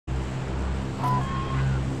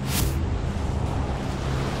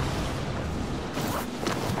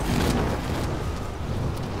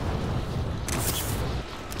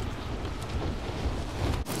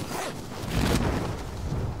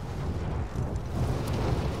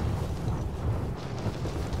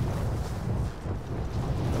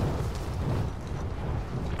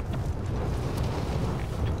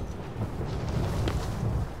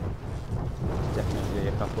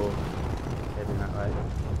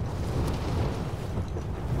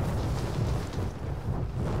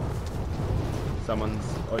Someone's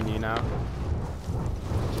on you now.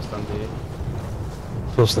 Just under you.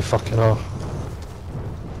 Of course they fucking are.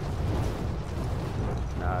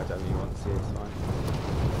 No, I don't really want to see it, it's fine.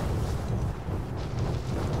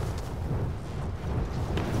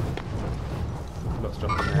 Lots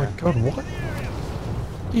dropping Oh there. my god, what?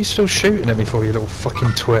 Are you still shooting at me for, you little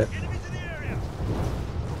fucking twit?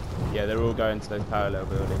 Yeah, they're all going to those parallel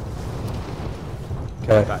buildings.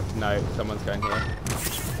 Okay. Back, no, someone's going here.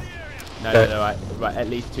 No, Okay. no, right, at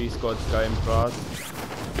least 2 squads going for ours.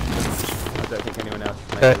 I don't think anyone else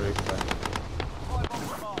can make Okay. the roof, so.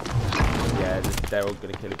 Yeah, they're all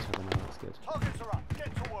gonna kill each other now, that's good. Targets are up.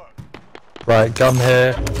 Get to work. Right, gun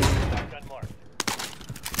here. Gun mark.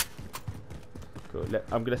 Cool.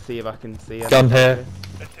 I'm gonna see if I can see Gun here.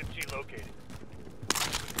 SMG located.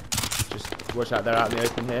 Just watch out, they're out in the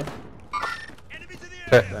open here. Enemies in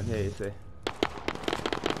the Okay. Down here, you see.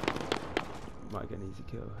 Might get an easy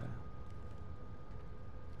kill here.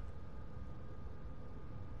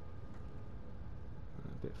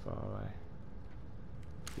 A bit far away.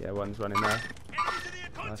 Yeah, one's running there. Enemies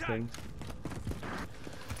in the Nice contact. thing.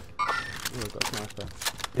 Oh, I've got a sniper.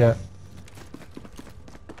 Yeah.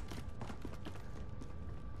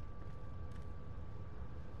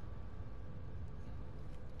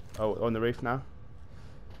 Oh, on the roof now.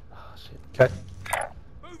 Oh shit. Okay.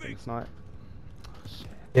 Moving. Snipe. Oh shit.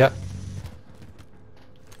 Yeah.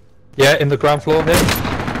 Yeah, in the ground floor here.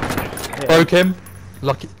 Hit Broke him. him.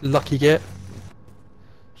 Lucky get.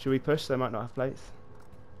 Should we push? They might not have plates.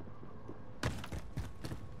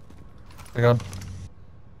 Hang on.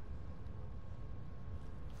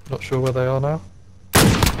 Not sure where they are now.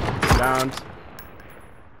 Downed.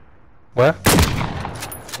 Where?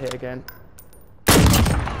 Hit again.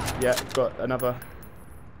 Yeah, got another.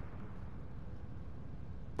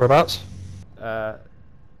 Whereabouts? Yeah,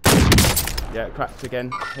 cracked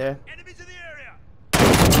again here. Enemies in the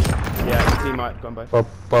area. Yeah, team might gone both.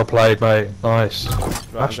 Well played, mate. Nice. Right, I'm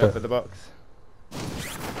Smashed going it. for the box.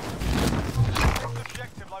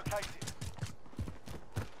 Objective located.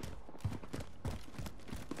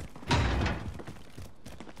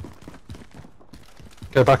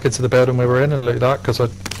 Go back into the building we were in and loot that, because I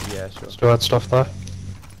Yeah, sure. still had stuff there.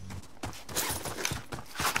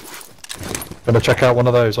 Gonna check out one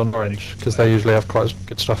of those on orange, because they usually have quite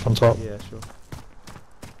good stuff on top. Yeah, sure.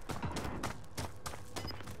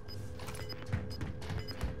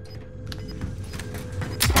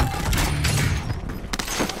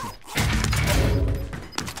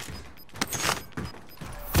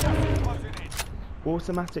 Closing in.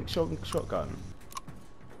 Automatic shotgun.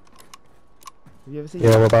 Have you ever seen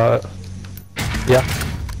Yeah, that? what about it? Yeah.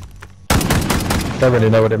 Don't really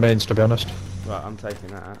know what it means, to be honest. Right, I'm taking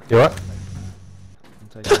that out. You right? I'm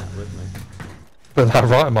taking that with me. Put that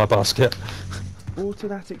right in my basket.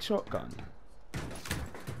 Automatic shotgun?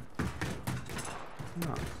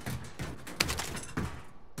 No.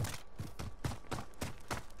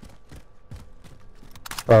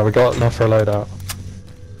 Right, we got enough for a loadout.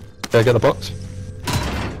 Yeah, get the box.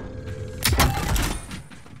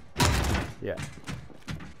 Yeah.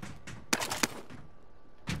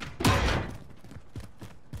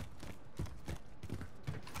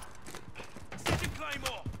 Setting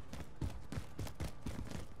Claymore.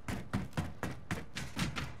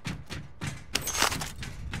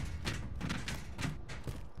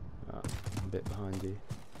 Oh, I'm a bit behind you.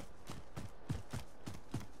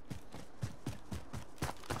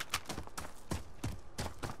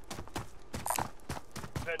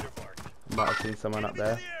 Vendor marked. Might have seen someone up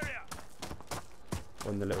there Enemies in the area.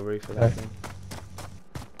 on the little roof of that Okay. thing.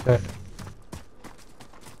 Okay.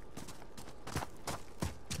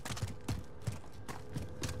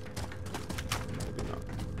 Maybe not.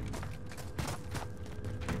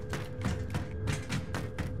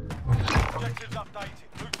 Objectives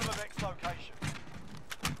updated. Move to the next location.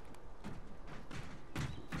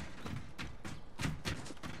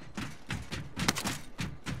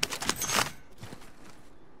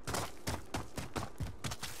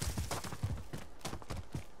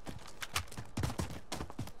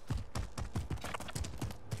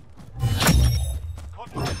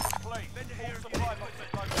 Contract complete. Full supply box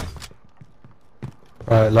located.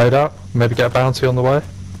 Right, loadout. Maybe get a bounty on the way.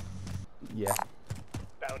 Yeah.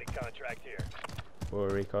 Bounty contract here. Or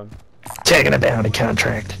a recon. Taking a bounty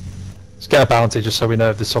contract. Let's get a bounty just so we know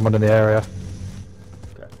if there's someone in the area.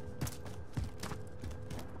 Okay.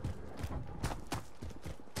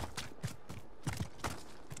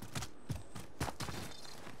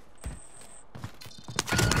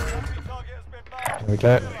 Enemy target has been bagged. There we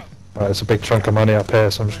go. Right, there's a big chunk of money up here,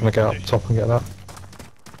 so I'm just gonna get up top and get that.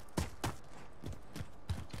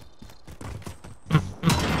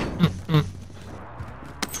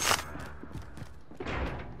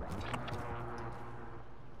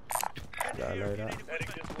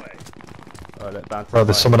 Right,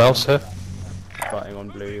 there's someone else here. Fighting on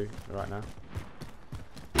blue right now.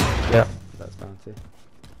 Yeah. That's bounty. I'm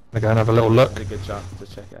gonna go and have a little look. It's a good chance to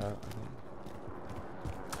check it out,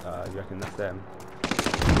 I think. You reckon that's them?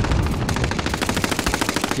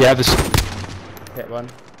 Yeah, this. Hit one.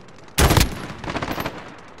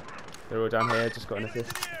 They're all down here, just got an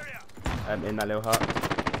assist. In that little hut.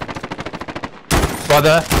 Right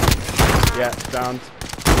there. Yeah, downed.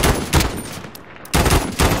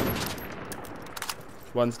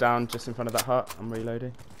 One's down just in front of that hut. I'm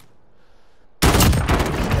reloading.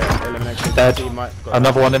 Yeah, eliminated. Dead. He might got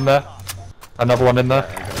Another one in there. Another one in there.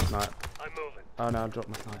 Yeah, I'm gonna snipe. I'm moving. Oh no, I dropped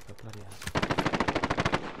my sniper. Bloody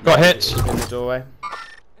hell. Got hits. In the doorway.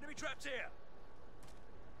 Enemy traps here.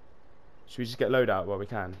 Should we just get loadout while we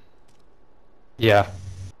can? Yeah.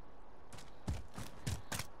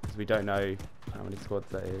 Because we don't know how many squads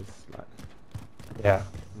that is. Like, Yeah.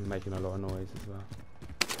 we're making a lot of noise as well.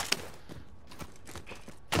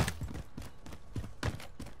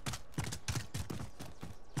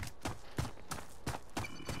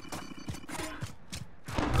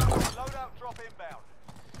 Loadout drop inbound.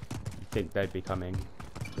 You think they'd be coming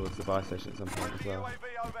towards the buy station at some point as well?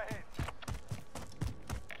 UAV overhead.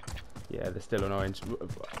 Yeah, they're still on orange.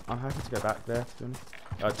 I'm happy to go back there, to be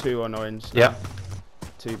honest. 2 on orange. Yeah. Now.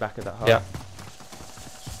 2 back at that hut. Yeah.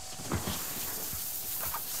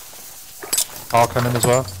 Are coming as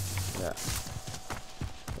well. Yeah.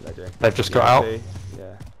 What are they doing? They've just got out. two.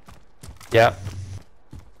 Yeah. Yeah.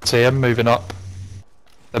 See them moving up.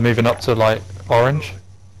 They're moving up to like orange.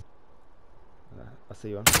 I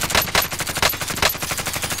see one. Fuck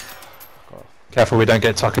off. Careful we don't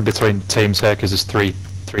get tucked in between teams here because there's three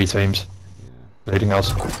teams Yeah. leading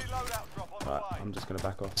us. Loadout drop on the Right, way. I'm just gonna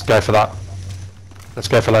back off. Let's go for that. Let's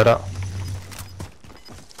go for loadout.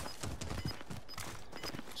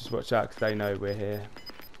 Just watch out because they know we're here.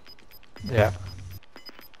 Yeah.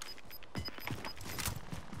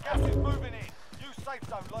 Gas is moving in. New safe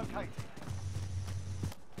zone located.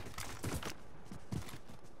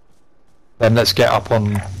 Then let's get up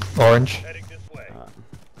on orange. Heading this way. Right.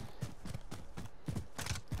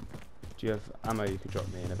 Do you have ammo you could drop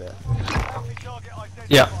me in a bit? Bounty target identified.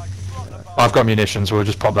 Yeah. Drop the bomb. I've got munitions, we'll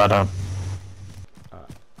just pop that down. Alright.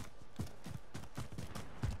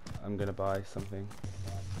 I'm gonna buy something.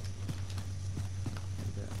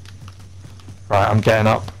 Right, I'm getting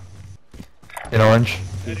up. In orange.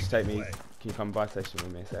 Can you just take me? Can you come buy station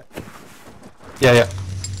with me a sec? Yeah, yeah.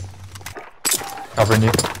 Covering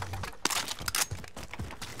you.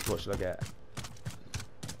 What should I get?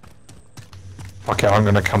 Okay, I'm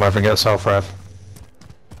gonna come over and get a self-rev.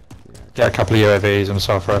 Yeah, Get a couple of UAVs and a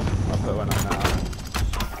self-rev. I'll put one on now.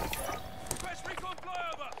 Request recon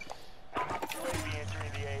flyover. UAV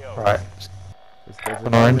entering the AO. Right. There's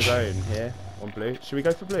An a orange. zone here on blue. Should we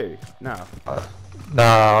go for blue now? No,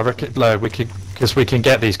 I reckon no, we could, because we can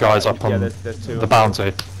get these guys up Yeah, on there's 2 the on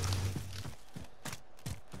bounty.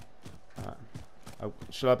 Alright. Oh,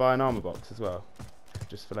 should I buy an armor box as well?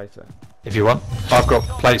 Just for later. If you want. I've got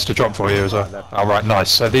plates to drop for you as well. Alright,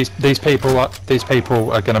 nice. So these people are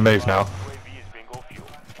gonna move now. UAV is bingo fuel.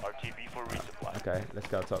 RTB for resupply. Okay, let's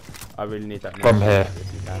go up top. I really need that. From munition, here.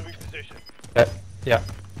 if you can. Moving position. Yeah. Yeah.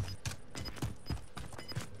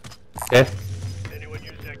 Yeah. Anyone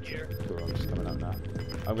use that gear? Cool, I'm just coming up now.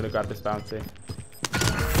 I'm gonna grab this bounty.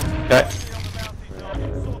 Okay. Enemy on the bounty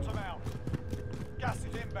target. Sort them out. Gas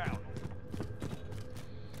is inbound.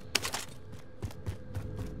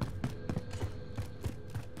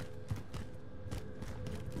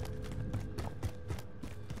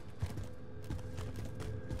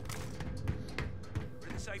 We're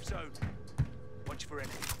in the safe zone. Watch for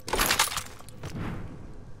enemy.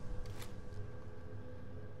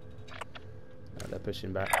 They're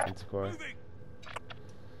pushing back into Cora. Moving.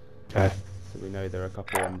 Okay. So we know there are a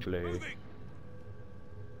couple on blue. Moving.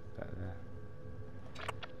 Back there.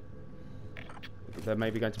 They're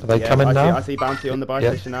maybe going to. Are they coming now? I see bounty on the buy Yeah.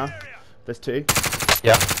 station now. There's 2.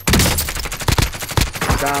 Yeah.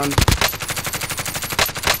 Down.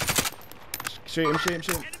 Shoot him, shoot him,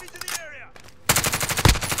 shoot him. Enemies in the area.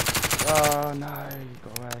 Oh no, he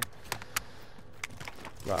got away.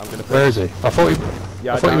 Right, I'm gonna. Where is he? I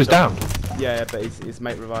thought he was down. Yeah, but his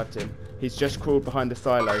mate revived him. He's just crawled behind the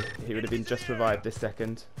silo. He would have been just revived this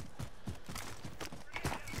second.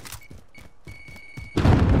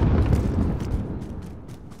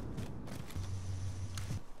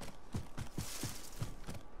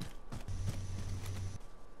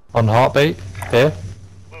 On heartbeat. Here.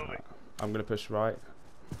 I'm gonna push right.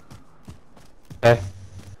 Okay.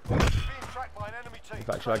 Being tracked by an enemy team. In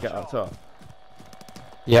fact, should I get up top?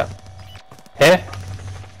 Yeah. Here.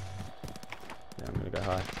 Yeah, I'm gonna go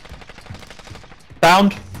high.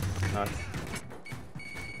 Downed. Nice.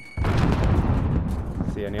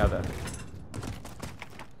 See any other?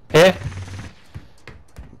 Here.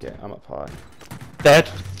 Okay, I'm up high. Dead.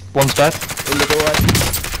 One's dead. In the doorway.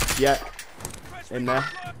 Yeah. In there.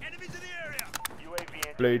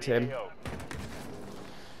 Blued him.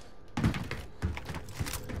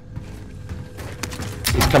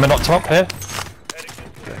 He's coming up top here.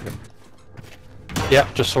 Yeah,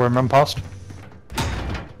 just saw him run past.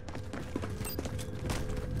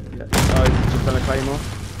 Yeah. Oh, he's just done a claymore.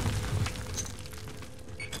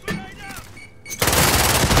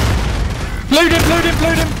 Blued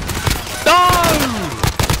him! No!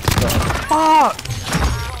 Fuck!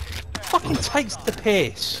 Fucking takes the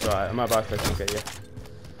piss. Right, I'm at biflex, I'll get you.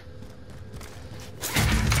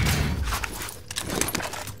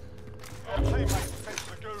 Your teammates defend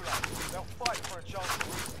the gulag. They'll fight for a chance to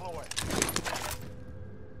redeploy.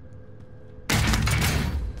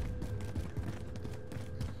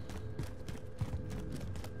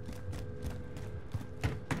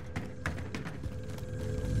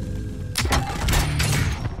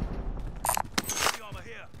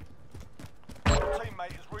 Your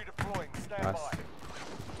teammate is redeploying. Stand Nice. by.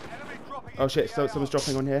 Enemy dropping Oh into shit, the so AO. someone's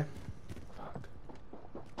dropping on here. Fuck.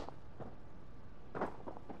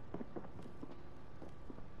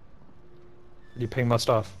 You ping my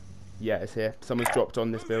stuff. Yeah, it's here. Someone's dropped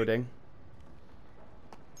on this building.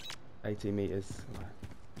 18 meters. Right.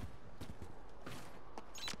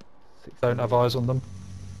 16 Don't have eyes on them.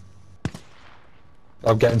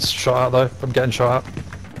 I'm getting shot at though. I'm getting shot at.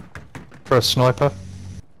 For a sniper.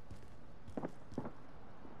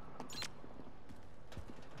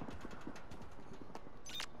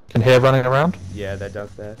 Can hear running around? Yeah, they're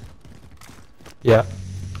downstairs. Yeah.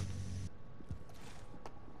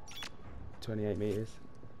 28 meters.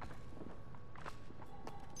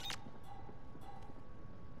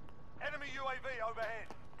 Enemy UAV overhead.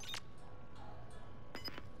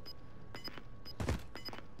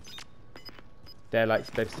 They're like,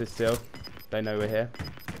 they've stood still. They know we're here.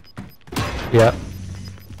 Yeah.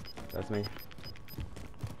 That's me.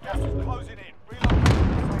 Gas is closing in. Reload to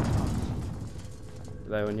the safe zone.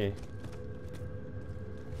 They're on you.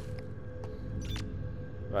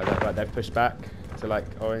 Right, they've pushed back to like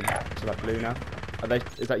orange, to like blue now. Are they?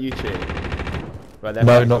 Is that you two? Right, they're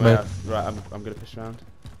No, back not somewhere me. else. Right, I'm gonna push around.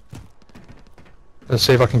 Let's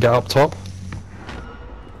see if I can get up top.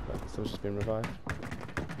 Right, someone's just been revived.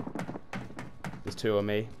 There's two on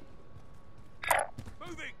me.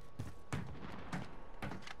 Moving.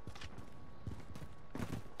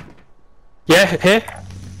 Yeah, here.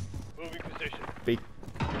 Moving position. Be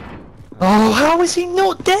Oh, how is he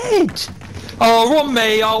not dead? Oh, on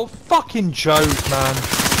me. Oh, fucking joke, man.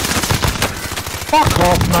 Fuck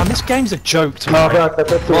off, man. This game's a joke to me.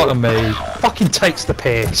 Right on me. Fucking takes the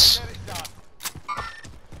piss.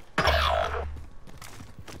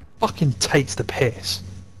 Fucking takes the piss.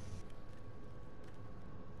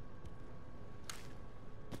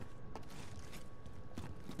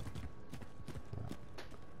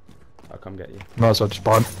 I'll come get you. Might as well just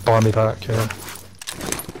buy me back, yeah.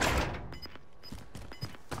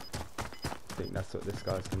 I think that's what this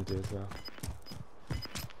guy's gonna do as well.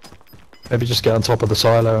 Maybe just get on top of the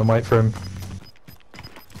silo and wait for him.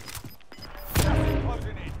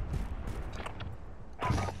 Closing in.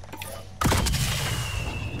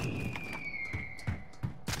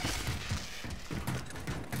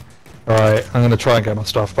 Alright, I'm gonna try and get my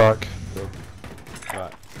stuff back. Cool.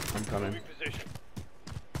 Right, I'm coming. Moving position.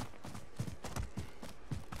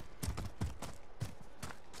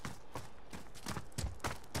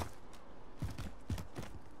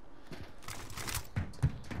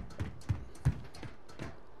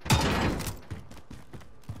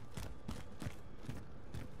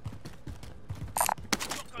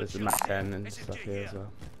 There's a Mac 10 and stuff here as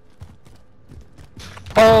well.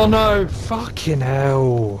 Oh no, fucking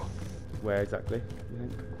hell. Where exactly, you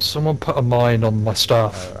think? Someone put a mine on my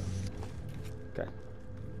stuff. Oh, right. Okay.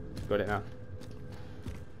 Got it now.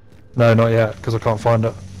 No, not yet, because I can't find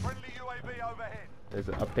it. Friendly UAV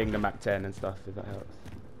overhead. I've pinged the Mac 10 and stuff, if that helps.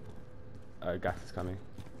 Oh, gas is coming.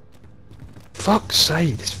 Fuck's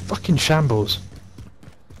sake, this fucking shambles.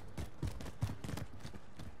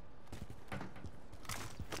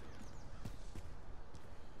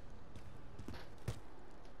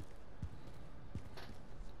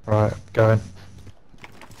 Right, going.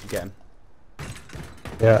 Get him.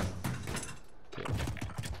 Yeah.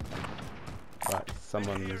 Right,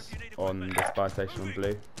 someone's on the spy station on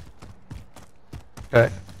blue.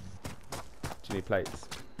 Okay. Do you need plates?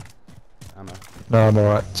 Ammo. No, I'm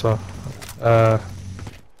alright, so.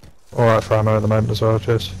 Alright for ammo at the moment as well,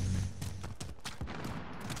 cheers.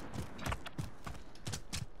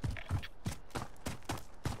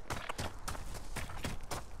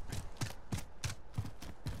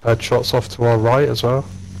 Heard shots off to our right as well.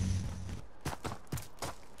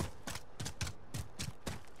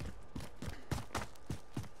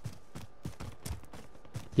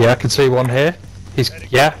 Yeah, I can see one here. He's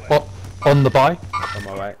on the buy. On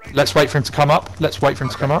my way. Let's wait for him to come up. Let's wait for him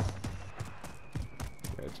to come up.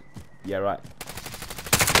 Good. Yeah, right.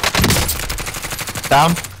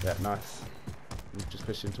 Down. Yeah, nice. I'm just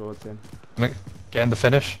pushing towards him. Getting the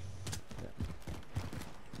finish.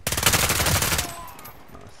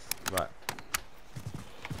 Nice. Right.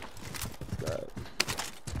 Let's go.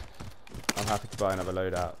 I'm happy to buy another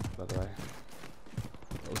loadout, by the way.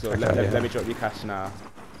 Also, Okay, let me drop you cash now.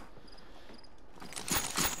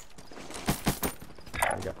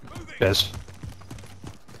 There you go. Cheers.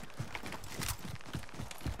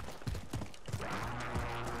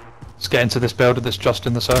 Let's get into this building that's just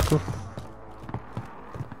in the circle.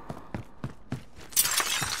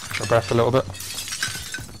 Get breath a little bit.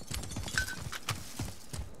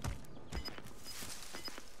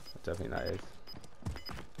 I don't think that is.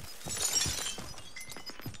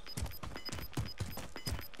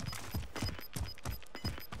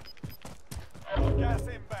 Gas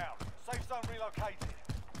inbound. Safe zone relocated.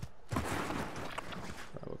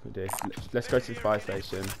 Right, what can we do? Let's go to the fire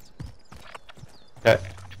station Okay.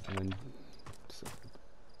 and then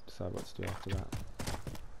decide what to do after that.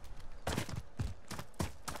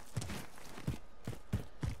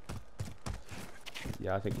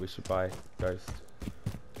 Yeah, I think we should buy Ghost.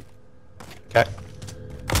 Okay.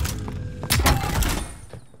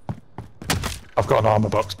 I've got an armor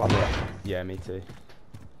box, by the way. Yeah, me too.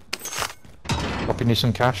 Dropping you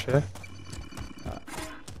some cash here.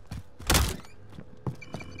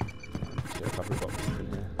 Get a couple of boxes in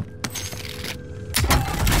here.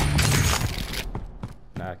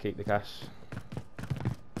 Nah, keep the cash.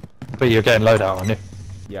 But you're getting loadout, aren't you?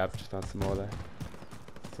 Yeah, I've just found some more there.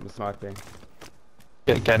 Some sniping.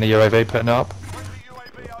 Getting the UAV, putting it up. Friendly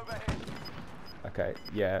UAV overhead. Okay,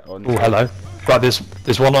 yeah, on. Oh, hello. Right,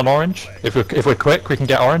 there's one on orange. If we're quick, we can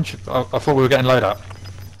get orange. I thought we were getting loadout.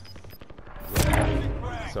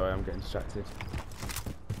 Sorry, I'm getting distracted.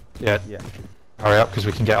 Yeah. Yeah. Hurry up, because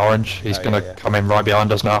we can get orange. He's Oh, gonna yeah. come in right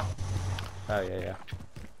behind us now. Oh, yeah, yeah.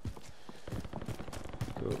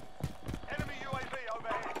 Cool. Enemy UAV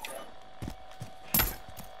overhead.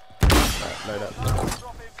 Right, load up.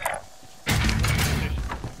 Drop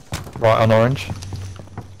inbound. Right on orange.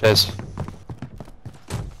 There's.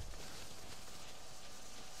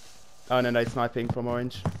 Oh, no, sniping from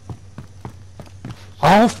orange.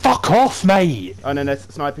 Oh, fuck off, mate! Oh, no,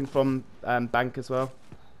 sniping from bank as well.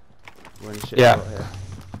 We're in a shit Yeah. spot here.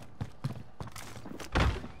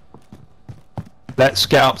 Let's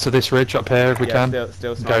get up to this ridge up here if we Yeah, can.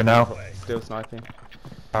 still Go sniping. now. Still sniping.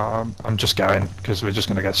 I'm just going, because we're just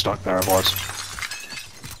gonna get stuck there otherwise.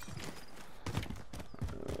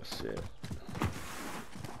 Oh, shit.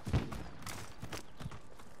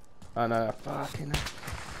 Oh, no, fucking hell.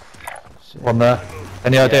 Shit. One there.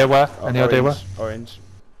 Any idea where? Oh, Any idea where? Orange.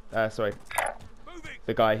 Sorry.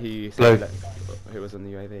 The guy who you Blue. said who was on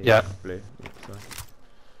the UAV. Yeah. Blue. Yeah, sorry.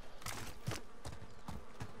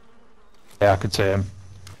 Yeah, I could see him.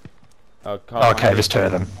 Oh, car Okay, there's two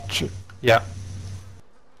of them. Yeah.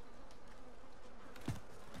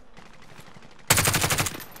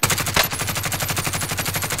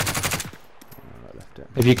 I left it.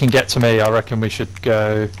 If you can get to me, I reckon we should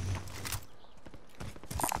go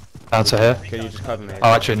down to here. Can you just cover me?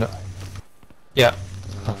 Oh, actually, no. Yeah.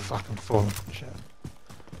 Oh, fucking fallen. Shit.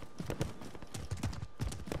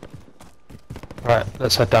 Right,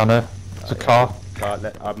 let's head down here. There's a car.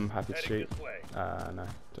 I'm happy to shoot. No,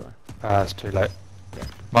 don't worry. It's too late. Yeah.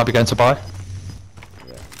 Might be going to buy.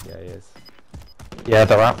 Yeah, he is. Yeah,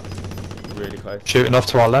 they're out. Really close. Shooting off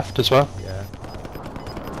to our left as well. Yeah.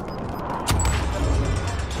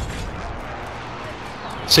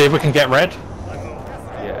 See if we can get red.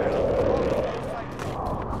 Yeah.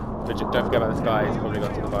 But don't forget about this guy, he's probably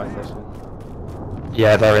gone to the fire station.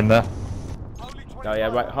 Yeah, they're in there. Oh yeah,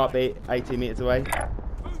 right, heartbeat, 18 meters away.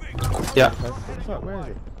 Yeah. What the fuck, where is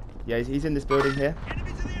he? Yeah, he's in this building here.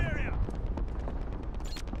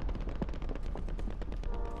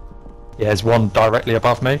 Yeah, there's one directly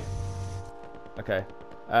above me. Okay.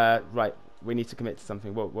 Right, we need to commit to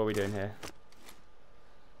something. What are we doing here?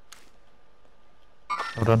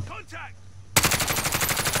 Hold on. Contact.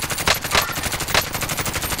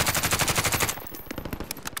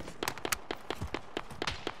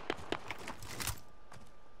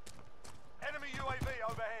 Enemy UAV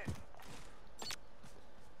overhead.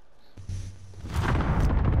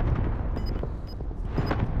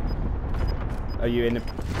 Are you in the...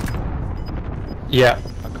 Yeah.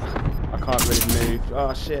 I can't really move.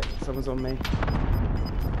 Oh shit, someone's on me.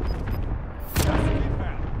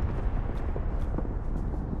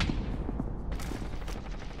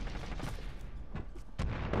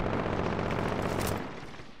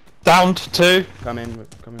 Downed 2. Come in.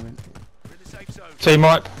 Come in. Team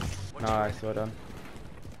wipe. Nice, well done.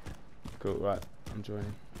 Cool, right, I'm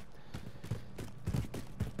joining.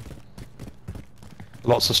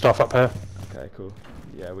 Lots of stuff up here. Okay, cool.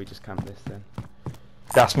 Yeah, we just camp this then.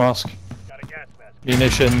 Gas mask. Got a gas mask.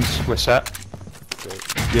 Munitions, we're set. Sweet.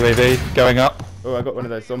 UAV, going up. Oh, I got one of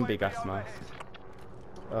those zombie gas masks.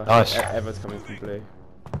 Oh, Nice. Ever's coming from blue.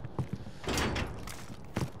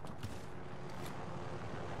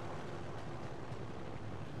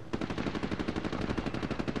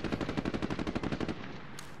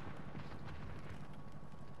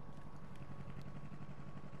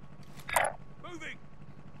 Moving.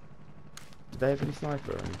 Do they have any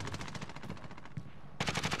sniper or anything?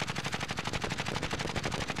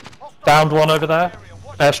 Downed one over there.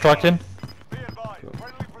 Airstriking. Be advised.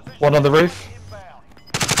 Friendly position One on the roof.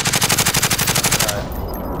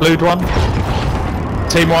 inbound. Blued one.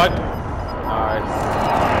 Team wipe.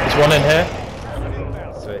 Nice. There's one in here.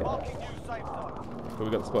 Inbound. Sweet. Marking new safe zone. Cool,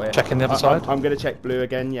 we got the spot here. Checking the other side. I'm gonna check blue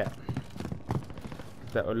again, yeah.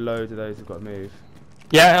 There are loads of those who've got to move.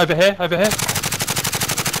 Yeah, over here, over here.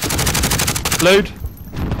 Blued. I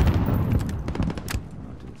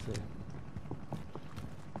didn't see him.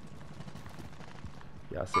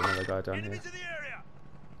 Yeah, I see another guy down here. Enemies in the area.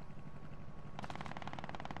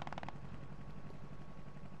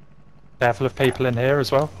 Careful of people in here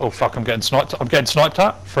as well. Oh fuck, I'm getting sniped. I'm getting sniped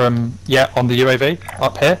at from, yeah, on the UAV.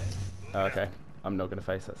 Up here. Oh, okay, I'm not gonna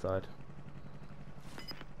face that side.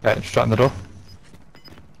 Okay, shutting the door.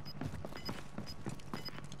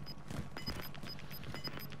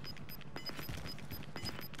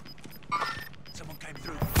 Someone came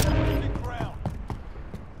through. Losing ground.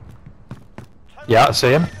 Yeah, I see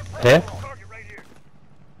him. Here. Target right here.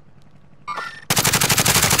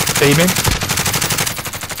 Beaming.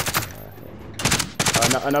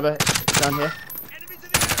 Another down here. Enemies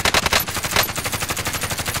in the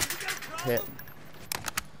area. Hit.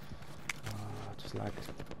 Oh, just lagged.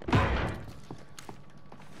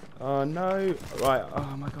 Oh no! Right,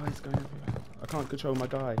 oh my guy's going everywhere. I can't control my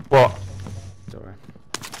guy. What? It's alright.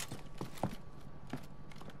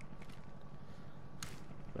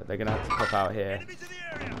 But they're gonna have to pop out here. Enemies in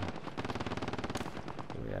the area.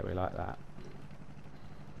 Oh yeah, we like that.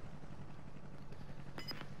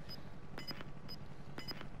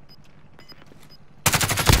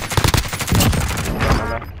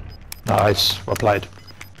 Nice. Well played.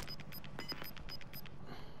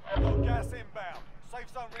 Gas inbound. Safe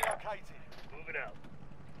zone relocated. Moving out.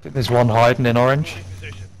 I think there's one hiding in orange.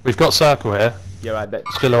 Position. We've got circle here. Yeah, right,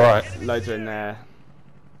 Still alright. loads are in there.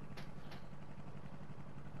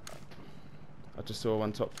 I just saw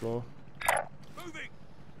one top floor. Moving.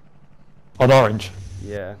 On orange.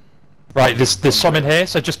 Yeah. Right, there's some in here,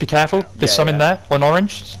 so just be careful. There's Yeah, some in yeah. there on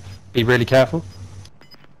orange. Be really careful.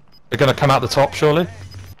 They're gonna come out the top, surely.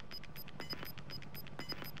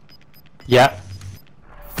 Yeah.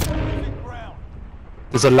 Losing ground.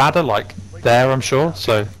 There's a ladder like there, I'm sure.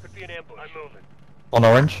 So Could be an ambush. I'm moving. on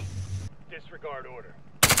orange. Disregard order.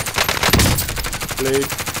 Blue.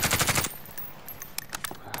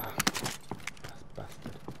 Ah,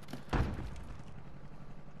 bastard.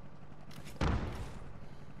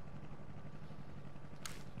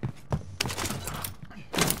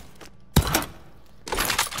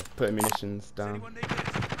 Putting munitions down. Anyone need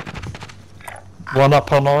this? One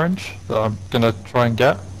up on orange that I'm gonna try and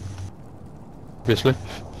get. Obviously.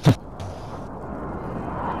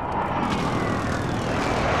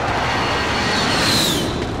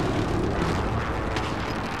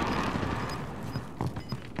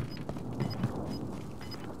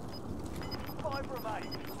 Five remain.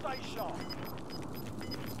 Stay sharp.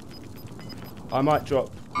 I might drop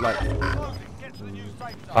like Closing. Get to the new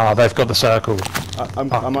safe zone. Ah, they've got the circle. I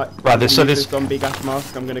might Right, this- so use this- the zombie gas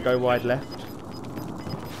mask. I'm gonna go wide left.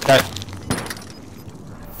 Okay.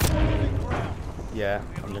 Losing ground. Yeah,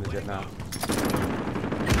 I'm gonna do it now.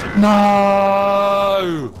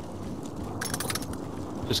 No!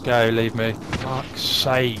 Just go, leave me. Fuck's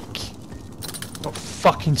sake. Got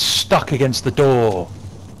fucking stuck against the door.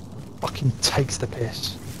 Fucking takes the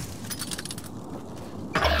piss.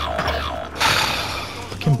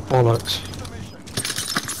 Fucking bollocks. Submission.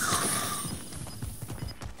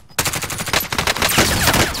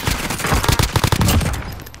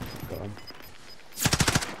 Got him.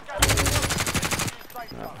 Gas is closing. Get to the new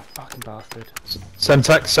safe Ah, zone. fucking bastard.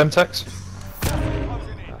 Semtex, Semtex.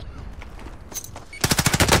 Closing in.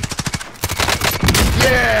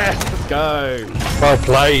 Yes! Let's go! Well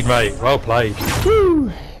played, mate. Well played.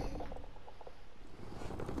 Woo!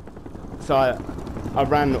 So I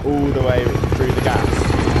ran all the way through the gas,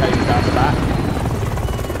 came down the back.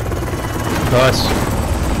 Nice.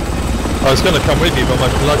 I was gonna come with you, but my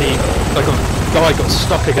bloody like a guy got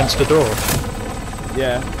stuck against the door.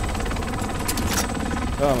 Yeah.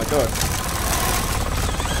 Oh my god.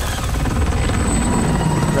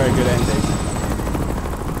 Very good ending.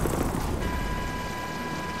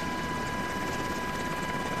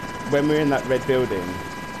 When we were in that red building,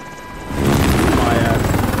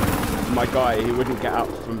 my guy, he wouldn't get out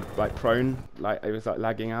from like prone, like it was like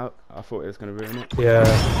lagging out. I thought it was gonna ruin it. Yeah.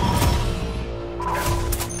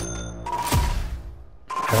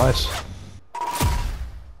 Nice.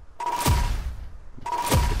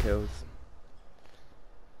 Got the kills.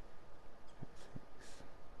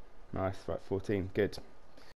 Nice, right, 14, good.